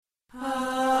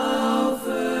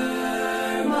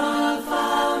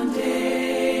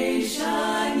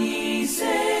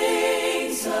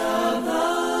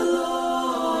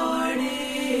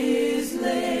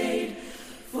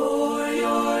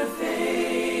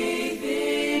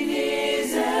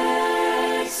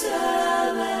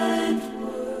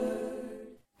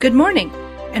Good morning,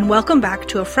 and welcome back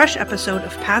to a fresh episode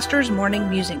of Pastor's Morning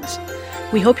Musings.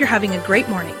 We hope you're having a great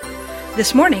morning.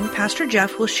 This morning, Pastor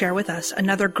Jeff will share with us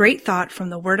another great thought from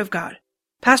the Word of God.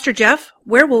 Pastor Jeff,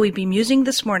 where will we be musing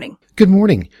this morning? Good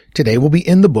morning. Today we'll be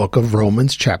in the book of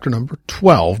Romans, chapter number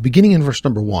 12, beginning in verse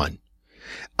number 1.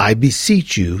 I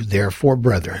beseech you, therefore,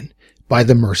 brethren, by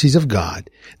the mercies of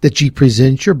God, that ye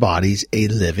present your bodies a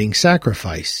living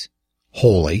sacrifice,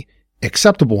 holy,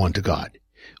 acceptable unto God,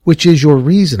 which is your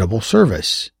reasonable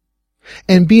service.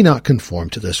 And be not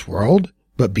conformed to this world,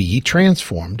 but be ye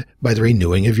transformed by the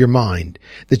renewing of your mind,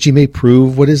 that ye may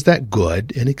prove what is that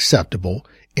good and acceptable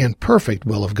and perfect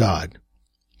will of God.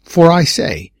 For I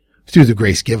say, through the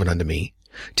grace given unto me,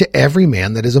 to every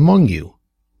man that is among you,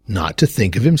 not to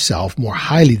think of himself more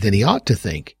highly than he ought to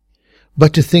think,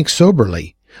 but to think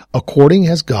soberly, according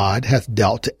as God hath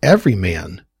dealt to every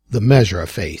man the measure of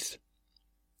faith.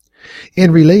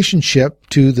 In relationship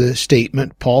to the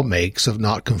statement Paul makes of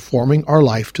not conforming our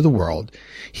life to the world,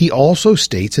 he also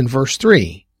states in verse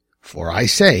 3, For I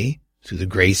say, through the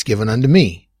grace given unto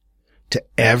me, to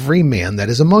every man that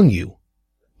is among you,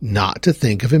 not to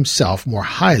think of himself more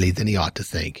highly than he ought to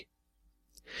think.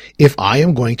 If I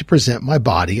am going to present my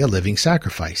body a living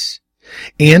sacrifice,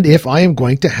 and if I am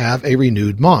going to have a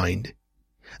renewed mind,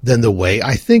 then the way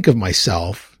I think of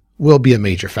myself will be a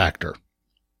major factor.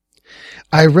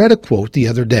 I read a quote the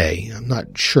other day. I'm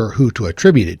not sure who to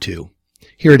attribute it to.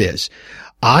 Here it is.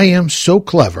 I am so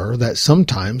clever that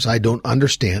sometimes I don't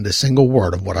understand a single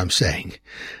word of what I'm saying.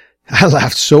 I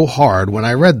laughed so hard when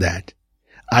I read that.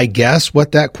 I guess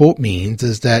what that quote means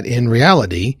is that in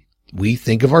reality, we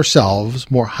think of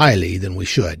ourselves more highly than we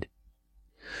should.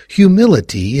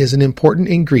 Humility is an important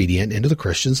ingredient into the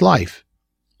Christian's life.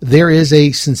 There is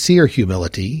a sincere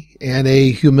humility and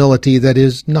a humility that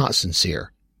is not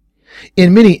sincere.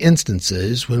 In many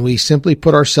instances, when we simply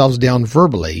put ourselves down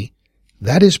verbally,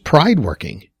 that is pride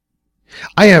working.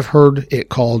 I have heard it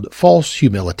called false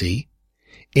humility,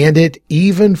 and it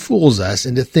even fools us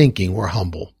into thinking we're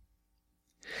humble.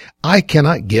 I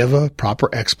cannot give a proper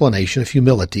explanation of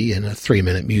humility in a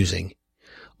 3-minute musing,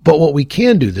 but what we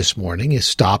can do this morning is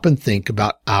stop and think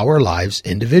about our lives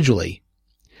individually,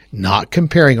 not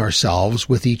comparing ourselves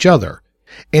with each other,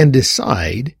 and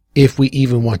decide if we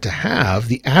even want to have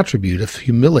the attribute of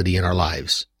humility in our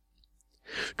lives.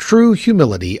 True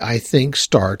humility, I think,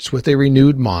 starts with a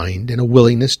renewed mind and a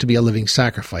willingness to be a living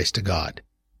sacrifice to God.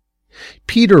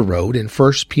 Peter wrote in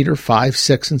 1 Peter 5,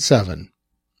 6, and 7,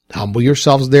 Humble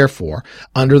yourselves, therefore,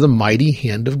 under the mighty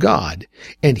hand of God,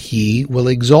 and he will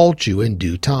exalt you in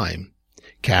due time,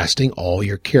 casting all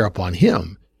your care upon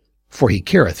him, for he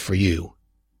careth for you.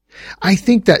 I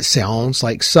think that sounds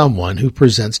like someone who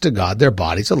presents to God their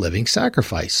bodies a living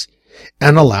sacrifice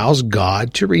and allows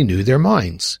God to renew their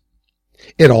minds.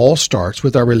 It all starts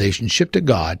with our relationship to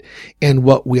God and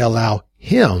what we allow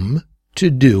him to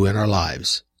do in our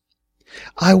lives.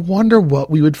 I wonder what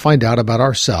we would find out about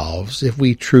ourselves if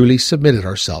we truly submitted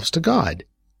ourselves to God,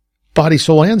 body,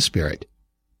 soul, and spirit.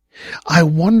 I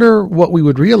wonder what we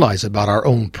would realize about our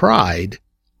own pride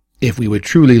if we would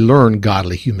truly learn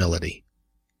godly humility.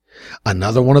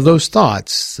 Another one of those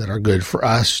thoughts that are good for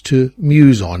us to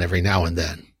muse on every now and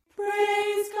then.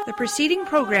 The preceding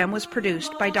program was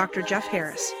produced by Dr. Jeff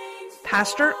Harris,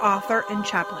 pastor, author, and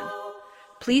chaplain.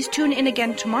 Please tune in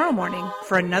again tomorrow morning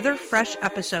for another fresh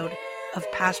episode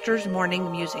of Pastor's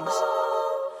Morning Musings.